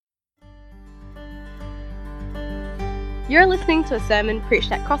You're listening to a sermon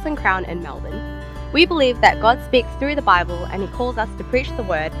preached at Cross and Crown in Melbourne. We believe that God speaks through the Bible and He calls us to preach the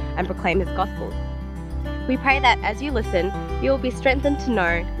Word and proclaim His gospel. We pray that as you listen, you will be strengthened to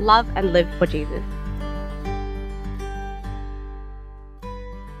know, love and live for Jesus.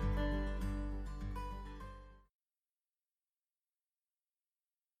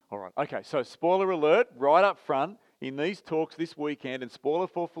 All right, okay, so spoiler alert right up front in these talks this weekend, and spoiler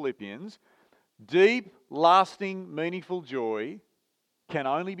for Philippians, deep, lasting, meaningful joy can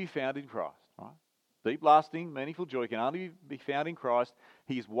only be found in Christ. Right? Deep, lasting, meaningful joy can only be found in Christ.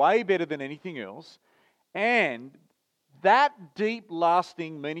 He is way better than anything else. And that deep,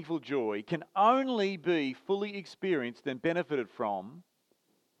 lasting, meaningful joy can only be fully experienced and benefited from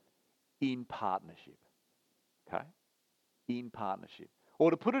in partnership. Okay? In partnership.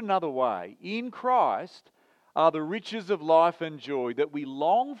 Or to put it another way, in Christ are the riches of life and joy that we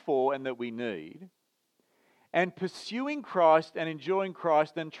long for and that we need. And pursuing Christ and enjoying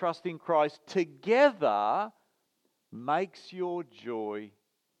Christ and trusting Christ together makes your joy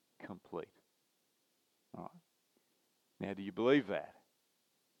complete. All right. Now, do you believe that?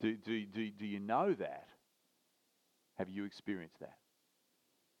 Do you know that? Have you experienced that?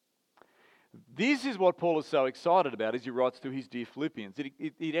 This is what Paul is so excited about as he writes to his dear Philippians.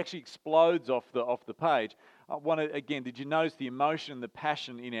 It actually explodes off the page. Again, did you notice the emotion, the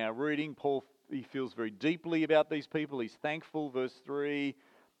passion in our reading? Paul, he feels very deeply about these people. He's thankful, verse 3,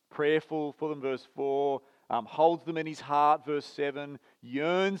 prayerful for them, verse 4, holds them in his heart, verse 7,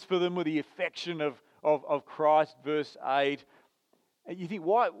 yearns for them with the affection of Christ, verse 8. And you think,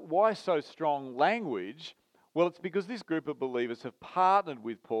 why so strong language? Well, it's because this group of believers have partnered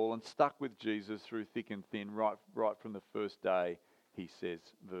with Paul and stuck with Jesus through thick and thin, right from the first day, he says,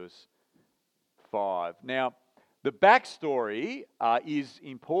 verse 5. Now, the backstory is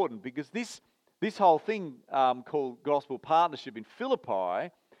important because this whole thing called gospel partnership in Philippi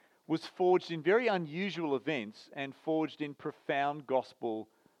was forged in very unusual events and forged in profound gospel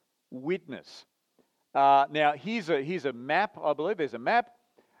witness. Now, here's a map, I believe. There's a map.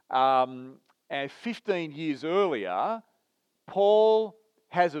 And 15 years earlier, Paul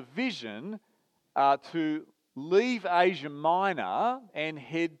has a vision to leave Asia Minor and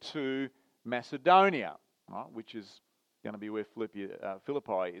head to Macedonia, right, which is going to be where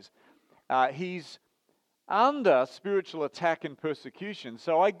Philippi is. He's under spiritual attack and persecution,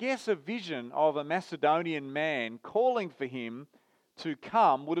 so I guess a vision of a Macedonian man calling for him to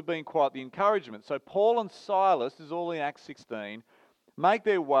come would have been quite the encouragement. So Paul and Silas, this is all in Acts 16, make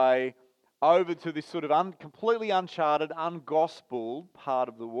their way over to this sort of completely uncharted, ungospeled part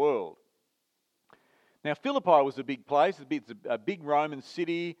of the world. Now, Philippi was a big place. It's a big Roman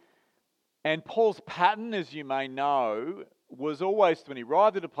city. And Paul's pattern, as you may know, was always, when he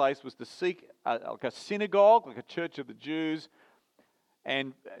arrived at a place, was to seek like a synagogue, like a church of the Jews,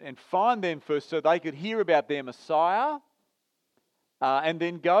 and find them first so they could hear about their Messiah, and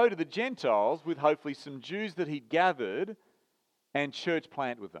then go to the Gentiles with hopefully some Jews that he'd gathered and church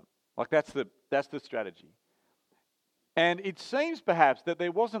plant with them. Like that's the strategy. And it seems perhaps that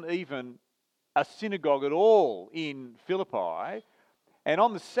there wasn't even a synagogue at all in Philippi. And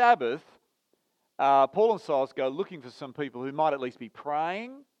on the Sabbath, Paul and Silas go looking for some people who might at least be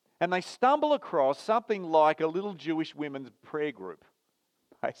praying. And they stumble across something like a little Jewish women's prayer group,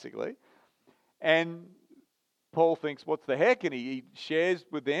 basically. And Paul thinks, what's the heck? And he shares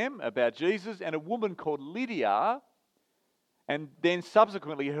with them about Jesus. And a woman called Lydia, and then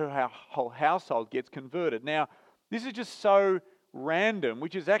subsequently her whole household gets converted. Now, this is just so random,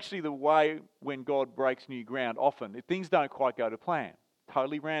 which is actually the way when God breaks new ground often. Things don't quite go to plan.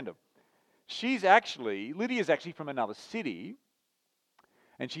 Totally random. Lydia's actually from another city,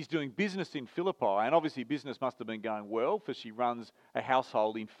 and she's doing business in Philippi, and obviously business must have been going well, for she runs a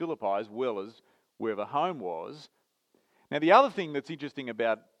household in Philippi as well as wherever home was. Now, the other thing that's interesting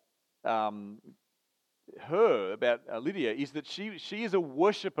about Lydia, is that she is a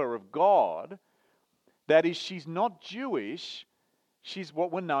worshipper of God. That is, she's not Jewish. She's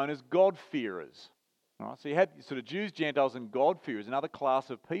what were known as God-fearers. All right, so you had sort of Jews, Gentiles, and God-fearers, another class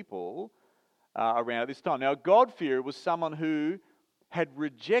of people around at this time. Now, a God-fearer was someone who had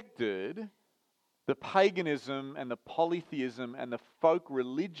rejected the paganism and the polytheism and the folk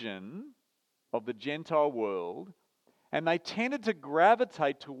religion of the Gentile world, and they tended to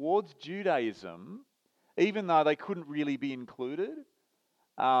gravitate towards Judaism, even though they couldn't really be included.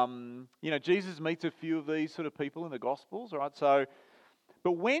 Jesus meets a few of these sort of people in the Gospels, all right? So,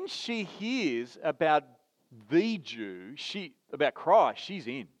 but when she hears about the Jew, about Christ, she's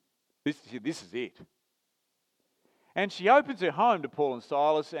in. This is it. And she opens her home to Paul and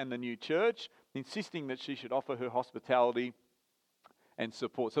Silas and the new church. insisting that she should offer her hospitality and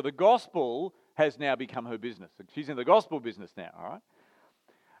support. So the gospel has now become her business. She's in the gospel business now, all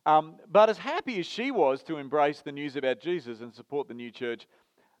right? But as happy as she was to embrace the news about Jesus and support the new church,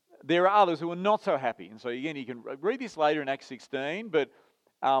 there are others who are not so happy. And so again, you can read this later in Acts 16, but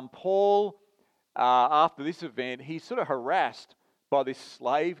Paul, after this event, he's sort of harassed by this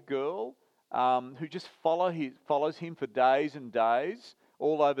slave girl who just follows him for days and days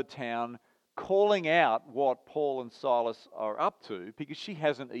all over town, calling out what Paul and Silas are up to because she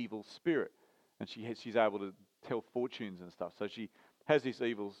has an evil spirit. And she's able to tell fortunes and stuff. So she has this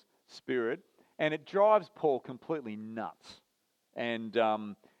evil spirit, and it drives Paul completely nuts. And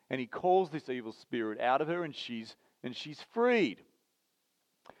he calls this evil spirit out of her, and she's freed.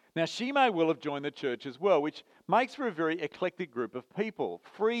 Now, she may well have joined the church as well, which makes for a very eclectic group of people.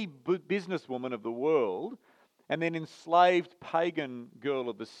 Free businesswoman of the world, and then enslaved pagan girl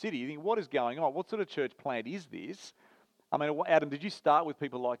of the city. You think, what is going on? What sort of church plant is this? I mean, Adam, did you start with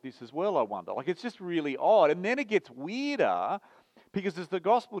people like this as well, I wonder? Like, it's just really odd. And then it gets weirder, because as the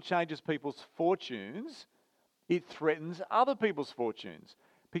gospel changes people's fortunes, it threatens other people's fortunes.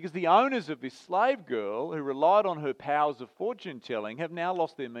 Because the owners of this slave girl, who relied on her powers of fortune telling, have now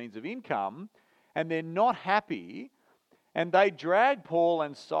lost their means of income, and they're not happy, and they drag Paul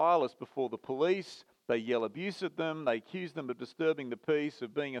and Silas before the police. They yell abuse at them, they accuse them of disturbing the peace,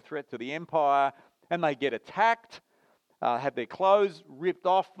 of being a threat to the empire, and they get attacked, have their clothes ripped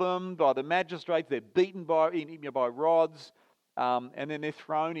off them by the magistrates, they're beaten by rods, and then they're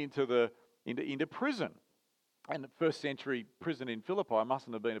thrown into prison. And the first century prison in Philippi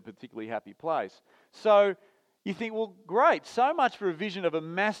mustn't have been a particularly happy place. So you think, well, great, so much for a vision of a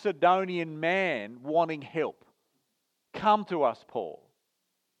Macedonian man wanting help. Come to us, Paul.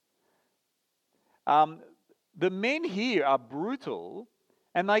 The men here are brutal,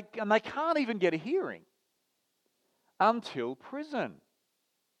 and they can't even get a hearing until prison.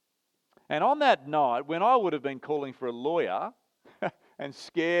 And on that night, when I would have been calling for a lawyer and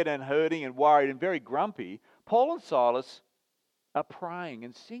scared and hurting and worried and very grumpy, Paul and Silas are praying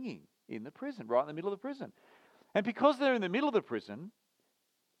and singing in the prison, right in the middle of the prison. And because they're in the middle of the prison,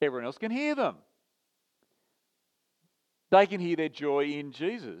 everyone else can hear them. They can hear their joy in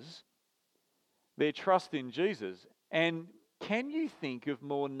Jesus, their trust in Jesus. And can you think of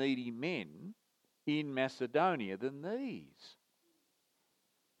more needy men in Macedonia than these?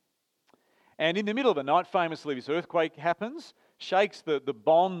 And in the middle of the night, famously, this earthquake happens, shakes the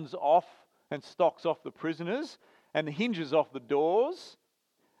bonds off and stocks off the prisoners, and the hinges off the doors,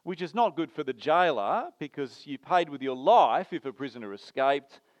 which is not good for the jailer, because you paid with your life if a prisoner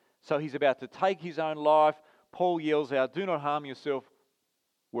escaped. So he's about to take his own life. Paul yells out, "Do not harm yourself.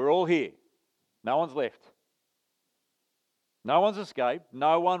 We're all here. No one's left. No one's escaped.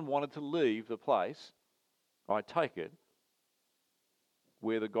 No one wanted to leave the place, I take it,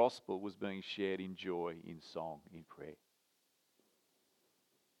 where the gospel was being shared in joy, in song, in prayer."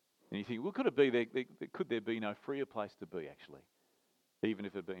 And you think, well, could there be no freer place to be, actually, even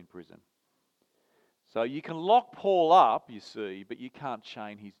if it be in prison? So you can lock Paul up, you see, but you can't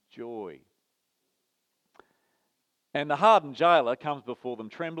chain his joy. And the hardened jailer comes before them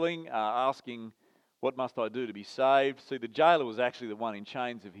trembling, asking, "What must I do to be saved?" See, the jailer was actually the one in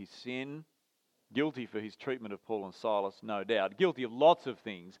chains of his sin, guilty for his treatment of Paul and Silas, no doubt, guilty of lots of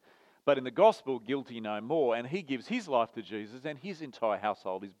things, but in the gospel, guilty no more. And he gives his life to Jesus, and his entire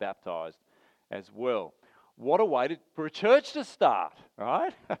household is baptized as well. What a way for a church to start,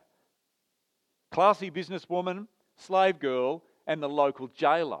 right? Classy businesswoman, slave girl, and the local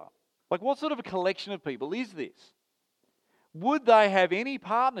jailer. Like, what sort of a collection of people is this? Would they have any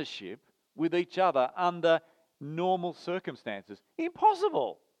partnership with each other under normal circumstances?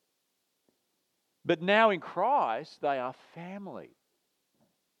 Impossible. But now in Christ, they are family.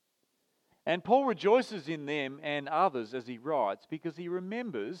 And Paul rejoices in them and others as he writes, because he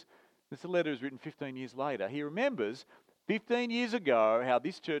remembers, this letter is written 15 years later, he remembers 15 years ago how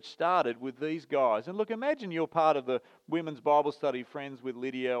this church started with these guys. And look, imagine you're part of the women's Bible study, Friends with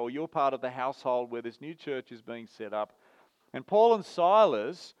Lydia, or you're part of the household where this new church is being set up. And Paul and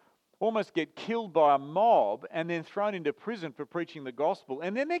Silas almost get killed by a mob and then thrown into prison for preaching the gospel,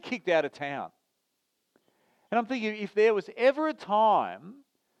 and then they're kicked out of town. And I'm thinking, if there was ever a time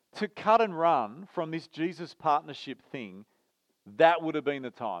to cut and run from this Jesus partnership thing, that would have been the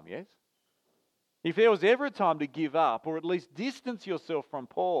time, yes? If there was ever a time to give up, or at least distance yourself from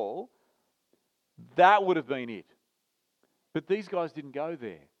Paul, that would have been it. But these guys didn't go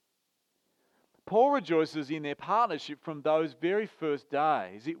there. Paul rejoices in their partnership from those very first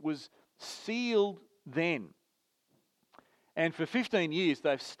days. It was sealed then. And for 15 years,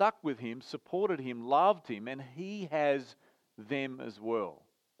 they've stuck with him, supported him, loved him, and he has them as well.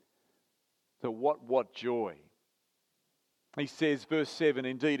 So what joy. He says, verse 7,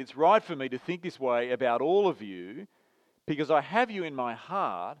 "Indeed, it's right for me to think this way about all of you, because I have you in my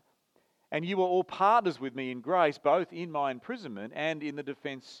heart, and you are all partners with me in grace, both in my imprisonment and in the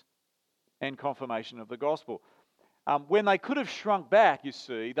defense and confirmation of the gospel." When they could have shrunk back, you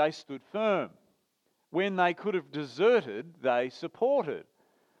see, they stood firm. When they could have deserted, they supported.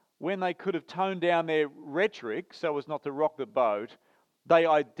 When they could have toned down their rhetoric so as not to rock the boat, they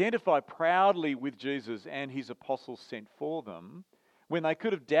identify proudly with Jesus and his apostles sent for them. When they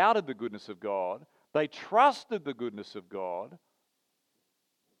could have doubted the goodness of God, they trusted the goodness of God.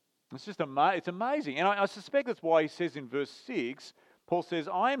 It's just it's amazing. And I suspect that's why he says in verse 6, Paul says,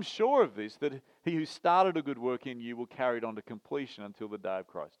 "I am sure of this, that he who started a good work in you will carry it on to completion until the day of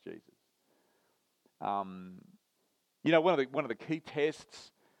Christ Jesus." One of the key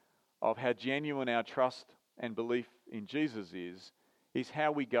tests of how genuine our trust and belief in Jesus is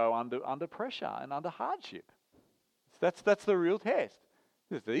how we go under pressure and under hardship. That's the real test.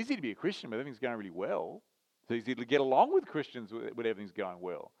 It's easy to be a Christian when everything's going really well. It's easy to get along with Christians when everything's going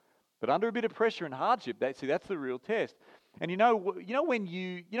well. But under a bit of pressure and hardship, that's the real test. And when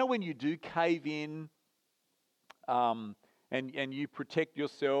you do cave in, and you protect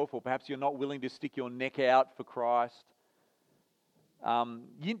yourself, or perhaps you're not willing to stick your neck out for Christ,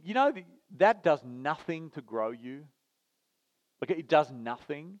 that does nothing to grow you. Like, it does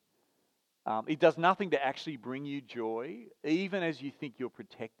nothing. It does nothing to actually bring you joy, even as you think you're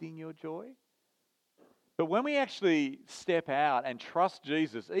protecting your joy. But when we actually step out and trust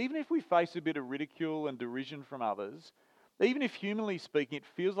Jesus, even if we face a bit of ridicule and derision from others, even if humanly speaking it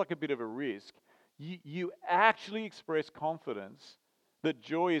feels like a bit of a risk, you actually express confidence that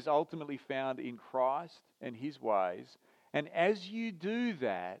joy is ultimately found in Christ and his ways. And as you do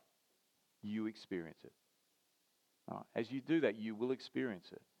that, you experience it. As you do that, you will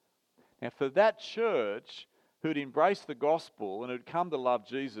experience it. Now, for that church who'd embraced the gospel and who'd come to love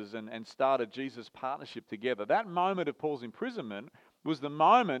Jesus and started Jesus' partnership together, that moment of Paul's imprisonment was the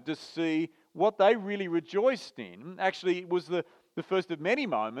moment to see what they really rejoiced in. Actually, it was the first of many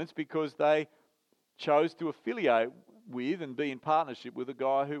moments, because they chose to affiliate with and be in partnership with a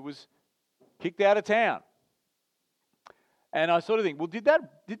guy who was kicked out of town. And I sort of think, well, did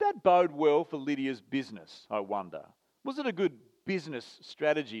that bode well for Lydia's business, I wonder? Was it a good business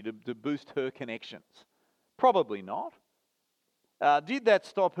strategy to boost her connections? Probably not. Did that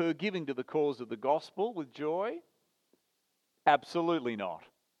stop her giving to the cause of the gospel with joy? Absolutely not.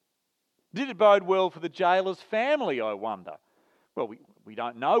 Did it bode well for the jailer's family, I wonder? Well, we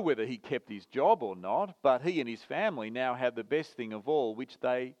don't know whether he kept his job or not, but he and his family now have the best thing of all, which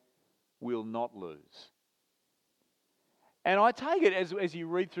they will not lose. And I take it, as you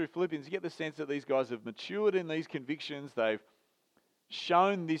read through Philippians, you get the sense that these guys have matured in these convictions. They've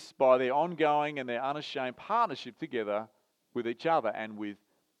shown this by their ongoing and their unashamed partnership together with each other and with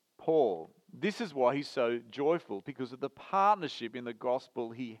Paul. This is why he's so joyful, because of the partnership in the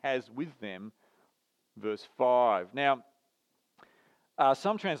gospel he has with them. Verse 5. Now,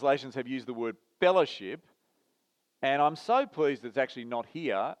 some translations have used the word fellowship, and I'm so pleased it's actually not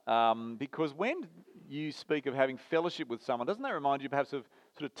here, because when you speak of having fellowship with someone, doesn't that remind you perhaps of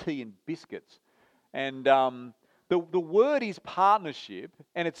sort of tea and biscuits? And the word is partnership,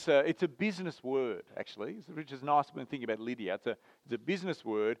 and it's a business word, actually, which is nice when thinking about Lydia. It's a business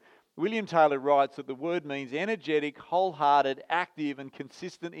word. William Taylor writes that the word means energetic, wholehearted, active, and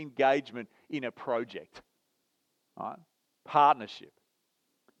consistent engagement in a project. Right? Partnership.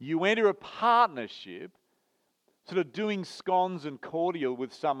 You enter a partnership, sort of doing scones and cordial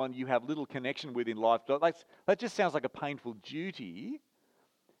with someone you have little connection with in life. That just sounds like a painful duty.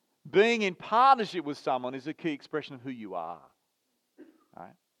 Being in partnership with someone is a key expression of who you are.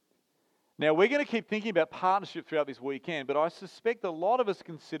 Right? Now, we're going to keep thinking about partnership throughout this weekend, but I suspect a lot of us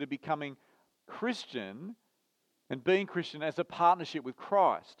consider becoming Christian and being Christian as a partnership with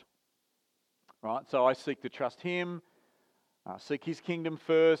Christ. Right? So I seek to trust him. I seek his kingdom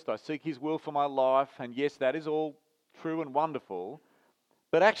first. I seek his will for my life. And yes, that is all true and wonderful.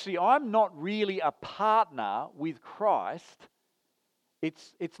 But actually, I'm not really a partner with Christ.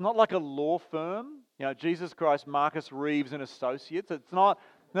 It's not like a law firm. Jesus Christ, Marcus Reeves and Associates. It's not.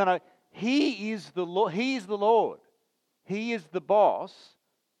 No. He is the Lord. He is the Lord. He is the boss.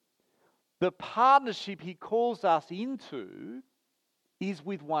 The partnership he calls us into is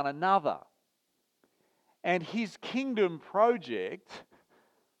with one another. And his kingdom project,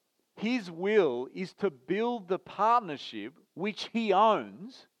 his will, is to build the partnership which he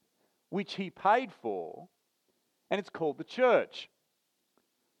owns, which he paid for, and it's called the church.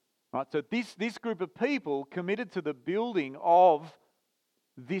 Right? So this group of people committed to the building of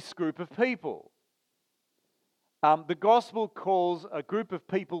this group of people. The gospel calls a group of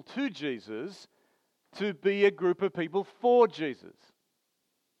people to Jesus to be a group of people for Jesus.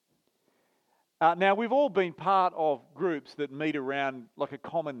 Now, we've all been part of groups that meet around like a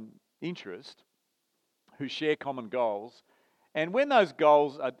common interest, who share common goals. And when those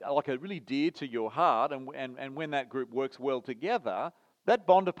goals are really dear to your heart, and when that group works well together, that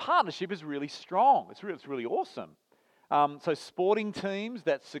bond of partnership is really strong. It's really awesome. So sporting teams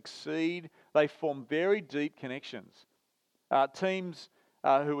that succeed, they form very deep connections. Teams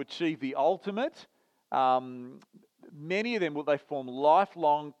who achieve the ultimate, many of them, they form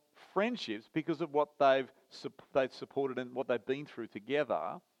lifelong friendships because of what they've supported and what they've been through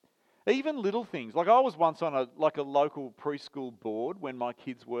together. Even little things. Like I was once on a local preschool board when my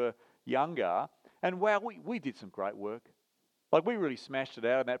kids were younger, and wow, we did some great work. Like we really smashed it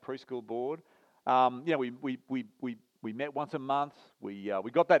out on that preschool board. We met once a month. We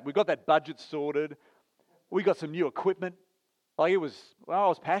got that budget sorted. We got some new equipment. I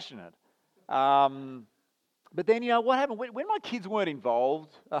was passionate. But then what happened when my kids weren't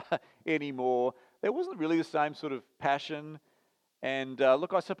involved anymore? There wasn't really the same sort of passion. And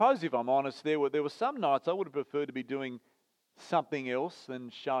look, I suppose if I'm honest, there were some nights I would have preferred to be doing something else than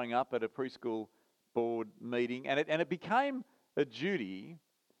showing up at a preschool board meeting, and it became a duty.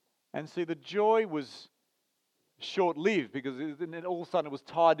 And see, the joy was short-lived because all of a sudden it was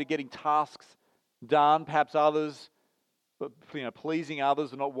tied to getting tasks done, perhaps others, pleasing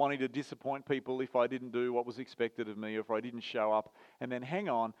others and not wanting to disappoint people if I didn't do what was expected of me or if I didn't show up. And then, hang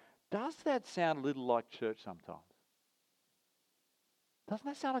on, does that sound a little like church sometimes? Doesn't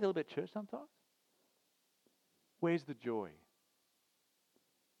that sound like a little bit church sometimes? Where's the joy?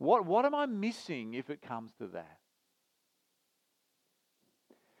 What am I missing if it comes to that?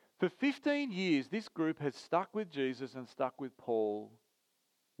 For 15 years, this group has stuck with Jesus and stuck with Paul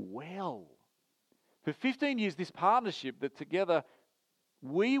well. For 15 years, this partnership that together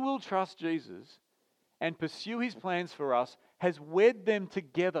we will trust Jesus and pursue his plans for us has wed them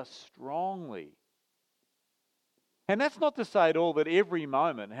together strongly. And that's not to say at all that every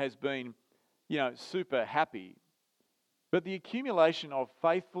moment has been, super happy. But the accumulation of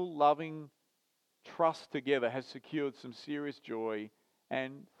faithful, loving trust together has secured some serious joy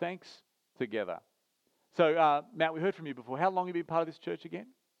and thanks together. So, Matt, we heard from you before. How long have you been part of this church again?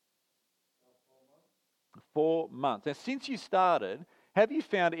 4 months. Now, since you started, have you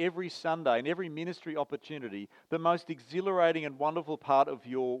found every Sunday and every ministry opportunity the most exhilarating and wonderful part of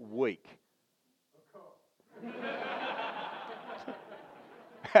your week?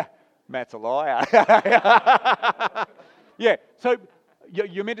 Matt's a liar. Yeah, so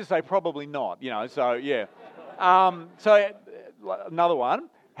you're meant to say probably not, so yeah. So another one.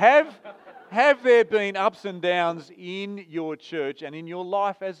 Have there been ups and downs in your church and in your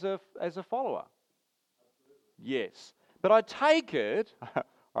life as a follower? Yes. But I take it,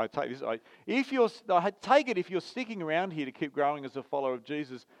 if you're sticking around here to keep growing as a follower of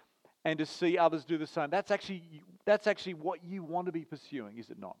Jesus and to see others do the same, that's actually what you want to be pursuing, is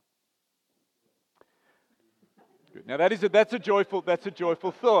it not? Good. Now that's a joyful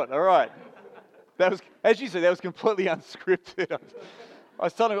thought. All right. That was, as you said, that was completely unscripted. I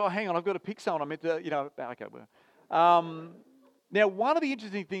was telling you, hang on, I've got to pick someone. I meant to, okay. Now, one of the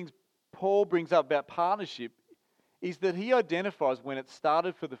interesting things Paul brings up about partnership is that he identifies when it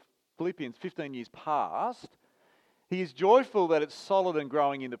started for the Philippians 15 years past. He is joyful that it's solid and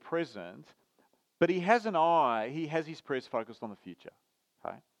growing in the present, but he has his prayers focused on the future.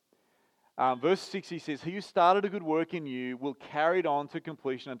 Okay? Verse 6, he says, he who started a good work in you will carry it on to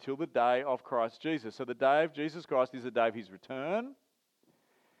completion until the day of Christ Jesus. So the day of Jesus Christ is the day of his return.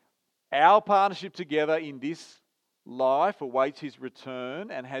 Our partnership together in this life awaits his return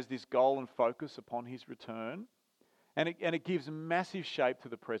and has this goal and focus upon his return. And it gives massive shape to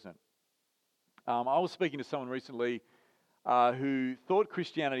the present. I was speaking to someone recently who thought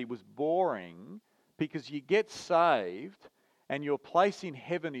Christianity was boring because you get saved and your place in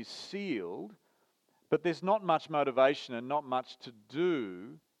heaven is sealed, but there's not much motivation and not much to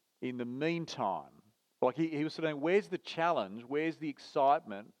do in the meantime. Like he was saying, where's the challenge? Where's the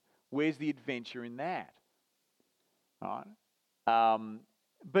excitement? Where's the adventure in that? Right?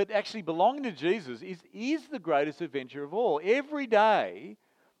 But actually belonging to Jesus is the greatest adventure of all. Every day,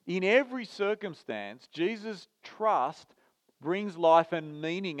 in every circumstance, Jesus' trust brings life and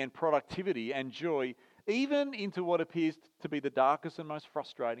meaning and productivity and joy, even into what appears to be the darkest and most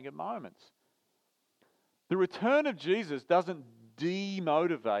frustrating of moments. The return of Jesus doesn't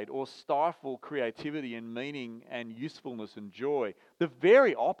demotivate or stifle creativity and meaning and usefulness and joy. The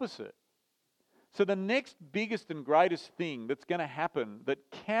very opposite. So the next biggest and greatest thing that's going to happen that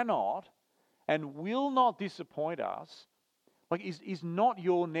cannot and will not disappoint us, is not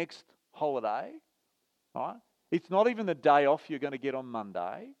your next holiday, right? It's not even the day off you're going to get on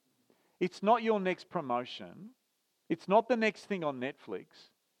Monday. It's not your next promotion. It's not the next thing on Netflix.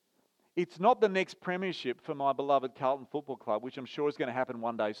 It's not the next premiership for my beloved Carlton Football Club, which I'm sure is going to happen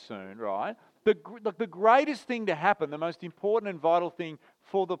one day soon, right? The greatest thing to happen, the most important and vital thing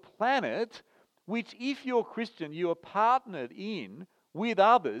for the planet, which if you're Christian, you are partnered in with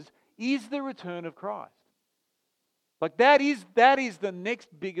others, is the return of Christ. That is the next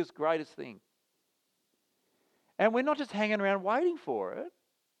biggest, greatest thing. And we're not just hanging around waiting for it,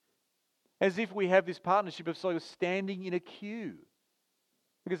 as if we have this partnership of sort of standing in a queue.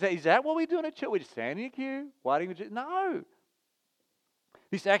 Because is that what we do in a church? We're just standing in a queue, waiting for... No.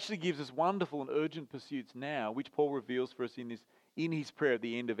 This actually gives us wonderful and urgent pursuits now, which Paul reveals for us in his prayer at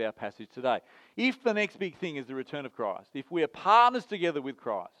the end of our passage today. If the next big thing is the return of Christ, if we are partners together with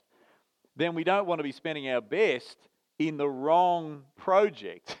Christ, then we don't want to be spending our best in the wrong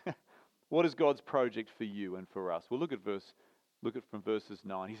project. What is God's project for you and for us? We'll look at from verses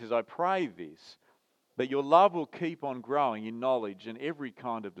 9. He says, I pray this, that your love will keep on growing in knowledge and every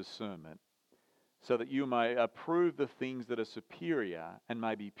kind of discernment, so that you may approve the things that are superior and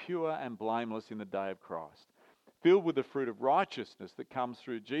may be pure and blameless in the day of Christ, filled with the fruit of righteousness that comes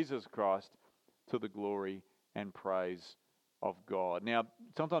through Jesus Christ to the glory and praise of God. Now,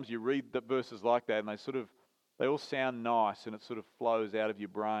 sometimes you read the verses like that and they all sound nice and it sort of flows out of your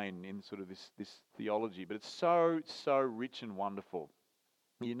brain in sort of this theology, but it's so rich and wonderful.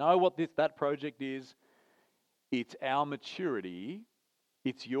 You know what that project is? It's our maturity,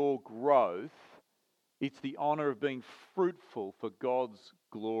 it's your growth, it's the honour of being fruitful for God's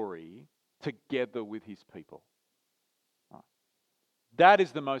glory together with his people. Right. That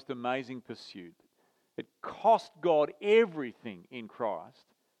is the most amazing pursuit. It cost God everything in Christ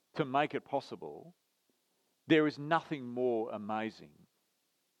to make it possible. There is nothing more amazing.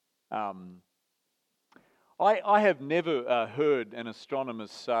 I have never heard an astronomer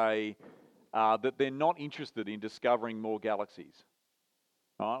say that they're not interested in discovering more galaxies.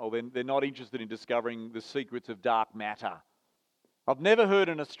 Right? Or they're not interested in discovering the secrets of dark matter. I've never heard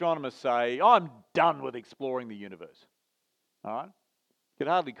an astronomer say, I'm done with exploring the universe. All right? You could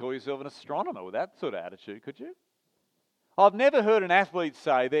hardly call yourself an astronomer with that sort of attitude, could you? I've never heard an athlete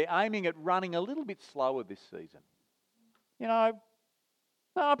say they're aiming at running a little bit slower this season.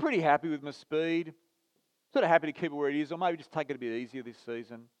 I'm pretty happy with my speed. Sort of happy to keep it where it is, or maybe just take it a bit easier this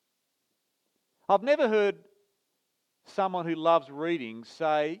season. I've never heard someone who loves reading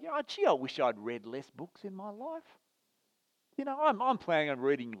say, gee, I wish I'd read less books in my life. I'm planning on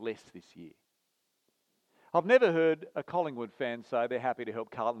reading less this year. I've never heard a Collingwood fan say they're happy to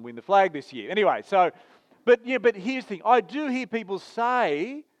help Carlton win the flag this year. Anyway, but here's the thing. I do hear people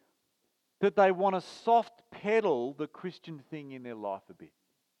say that they want to soft pedal the Christian thing in their life a bit.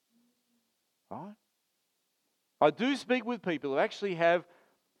 Right? I do speak with people who actually have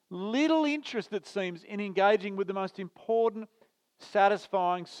little interest, it seems, in engaging with the most important,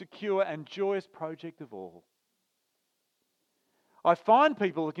 satisfying, secure and joyous project of all. I find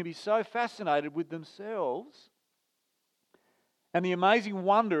people who can be so fascinated with themselves and the amazing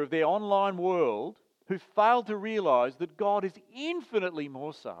wonder of their online world who fail to realise that God is infinitely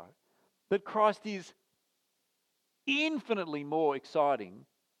more so, that Christ is infinitely more exciting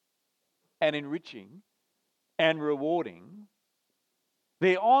and enriching and rewarding.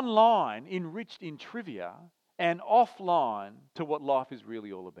 They're online, enriched in trivia, and offline to what life is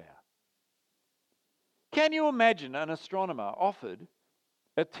really all about. Can you imagine an astronomer offered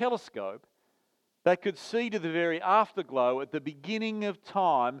a telescope that could see to the very afterglow at the beginning of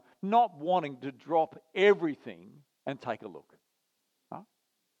time, not wanting to drop everything and take a look? Huh?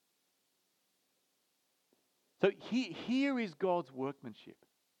 So here is God's workmanship,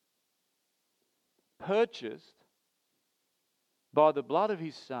 purchased by the blood of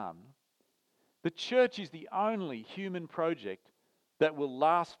his Son. The church is the only human project that will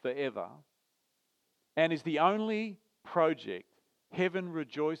last forever and is the only project heaven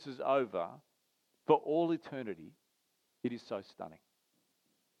rejoices over for all eternity. It is so stunning.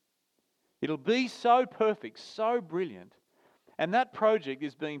 It'll be so perfect, so brilliant, and that project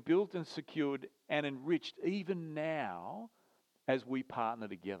is being built and secured and enriched even now as we partner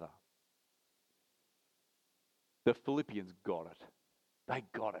together. The Philippians got it. They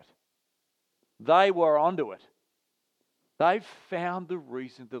got it. They were onto it. They found the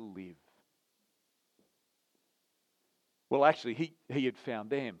reason to live. Well, actually, he had found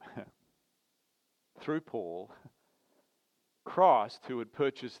them through Paul, Christ, who had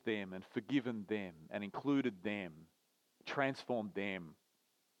purchased them and forgiven them and included them, transformed them.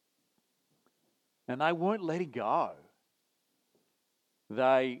 And they weren't letting go.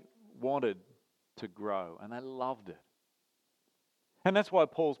 They wanted to grow and they loved it. And that's why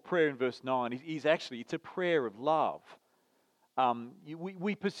Paul's prayer in verse 9 is actually, it's a prayer of love.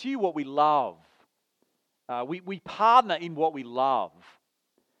 We pursue what we love. We partner in what we love.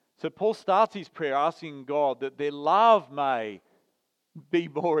 So Paul starts his prayer asking God that their love may be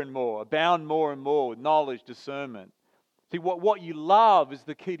more and more, abound more and more with knowledge, discernment. See, what you love is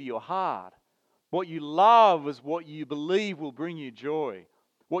the key to your heart. What you love is what you believe will bring you joy.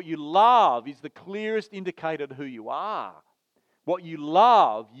 What you love is the clearest indicator of who you are. What you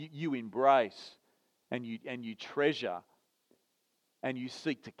love, you embrace and you treasure and you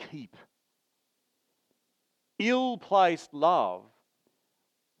seek to keep. Ill-placed love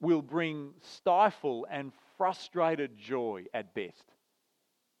will bring stifle and frustrated joy at best.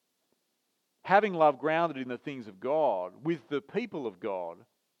 Having love grounded in the things of God, with the people of God,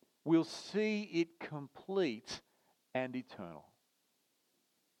 will see it complete and eternal.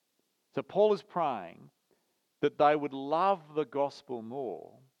 So Paul is praying that they would love the gospel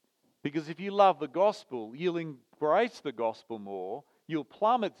more, because if you love the gospel, you'll embrace the gospel more, you'll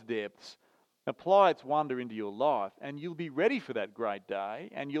plumb its depths, apply its wonder into your life, and you'll be ready for that great day,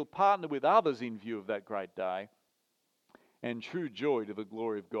 and you'll partner with others in view of that great day, and true joy to the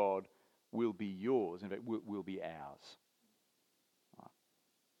glory of God will be yours, in fact, will be ours.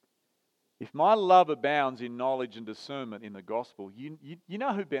 If my love abounds in knowledge and discernment in the gospel, you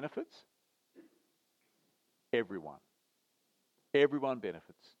know who benefits? Everyone. Everyone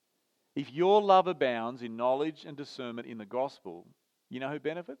benefits. If your love abounds in knowledge and discernment in the gospel, you know who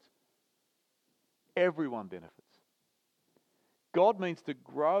benefits? Everyone benefits. God means to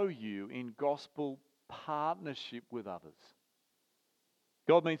grow you in gospel partnership with others.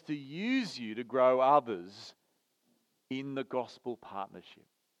 God means to use you to grow others in the gospel partnership.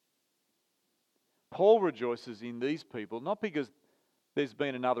 Paul rejoices in these people, not because there's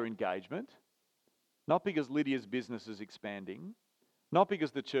been another engagement, not because Lydia's business is expanding, not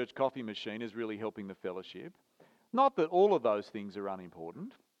because the church coffee machine is really helping the fellowship, not that all of those things are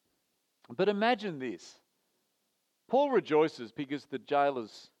unimportant, but imagine this. Paul rejoices because the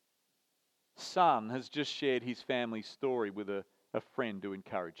jailer's son has just shared his family story with a friend to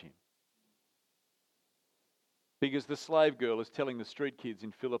encourage him. Because the slave girl is telling the street kids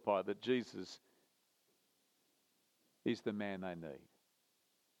in Philippi that Jesus is the man they need.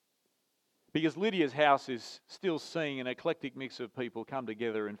 Because Lydia's house is still seeing an eclectic mix of people come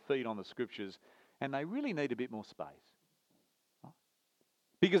together and feed on the scriptures, and they really need a bit more space.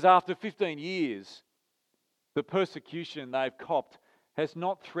 Because after 15 years, the persecution they've copped has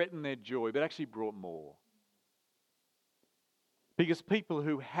not threatened their joy, but actually brought more. Because people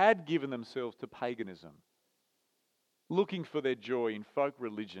who had given themselves to paganism, looking for their joy in folk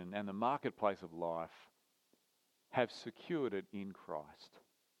religion and the marketplace of life, have secured it in Christ.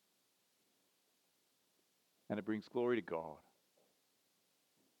 And it brings glory to God.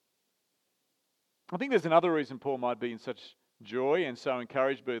 I think there's another reason Paul might be in such joy and so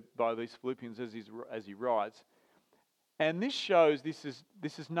encouraged by these Philippians as he writes. And this shows this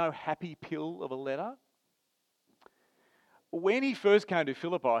is no happy pill of a letter. When he first came to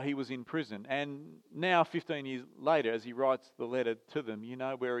Philippi, he was in prison. And now, 15 years later, as he writes the letter to them, you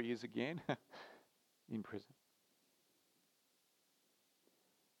know where he is again? In prison.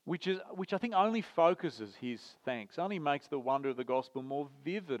 Which I think only focuses his thanks, only makes the wonder of the gospel more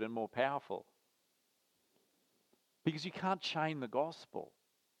vivid and more powerful. Because you can't chain the gospel.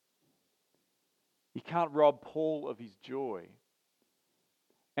 You can't rob Paul of his joy.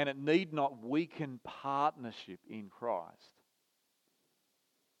 And it need not weaken partnership in Christ.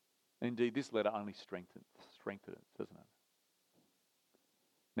 Indeed, this letter only strengthened it, doesn't it?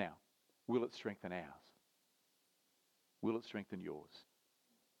 Now, will it strengthen ours? Will it strengthen yours?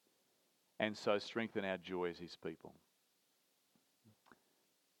 And so strengthen our joy as his people.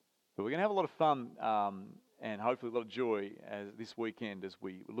 But we're going to have a lot of fun and hopefully a lot of joy this weekend as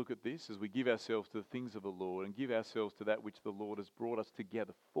we look at this, as we give ourselves to the things of the Lord and give ourselves to that which the Lord has brought us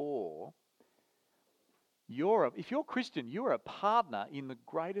together for. If you're Christian, you're a partner in the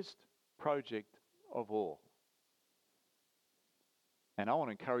greatest project of all. And I want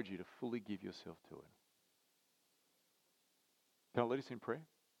to encourage you to fully give yourself to it. Can I lead us in prayer?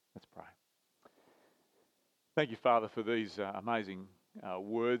 Let's pray. Thank you, Father, for these amazing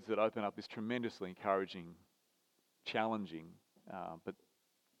words that open up this tremendously encouraging, challenging, but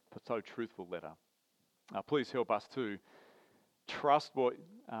so truthful letter. Please help us to trust what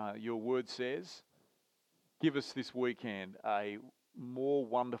your word says. Give us this weekend a more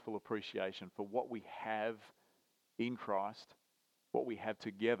wonderful appreciation for what we have in Christ, what we have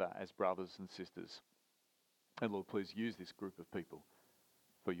together as brothers and sisters. And Lord, please use this group of people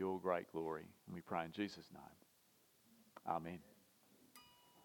for your great glory. And we pray in Jesus' name. Amen.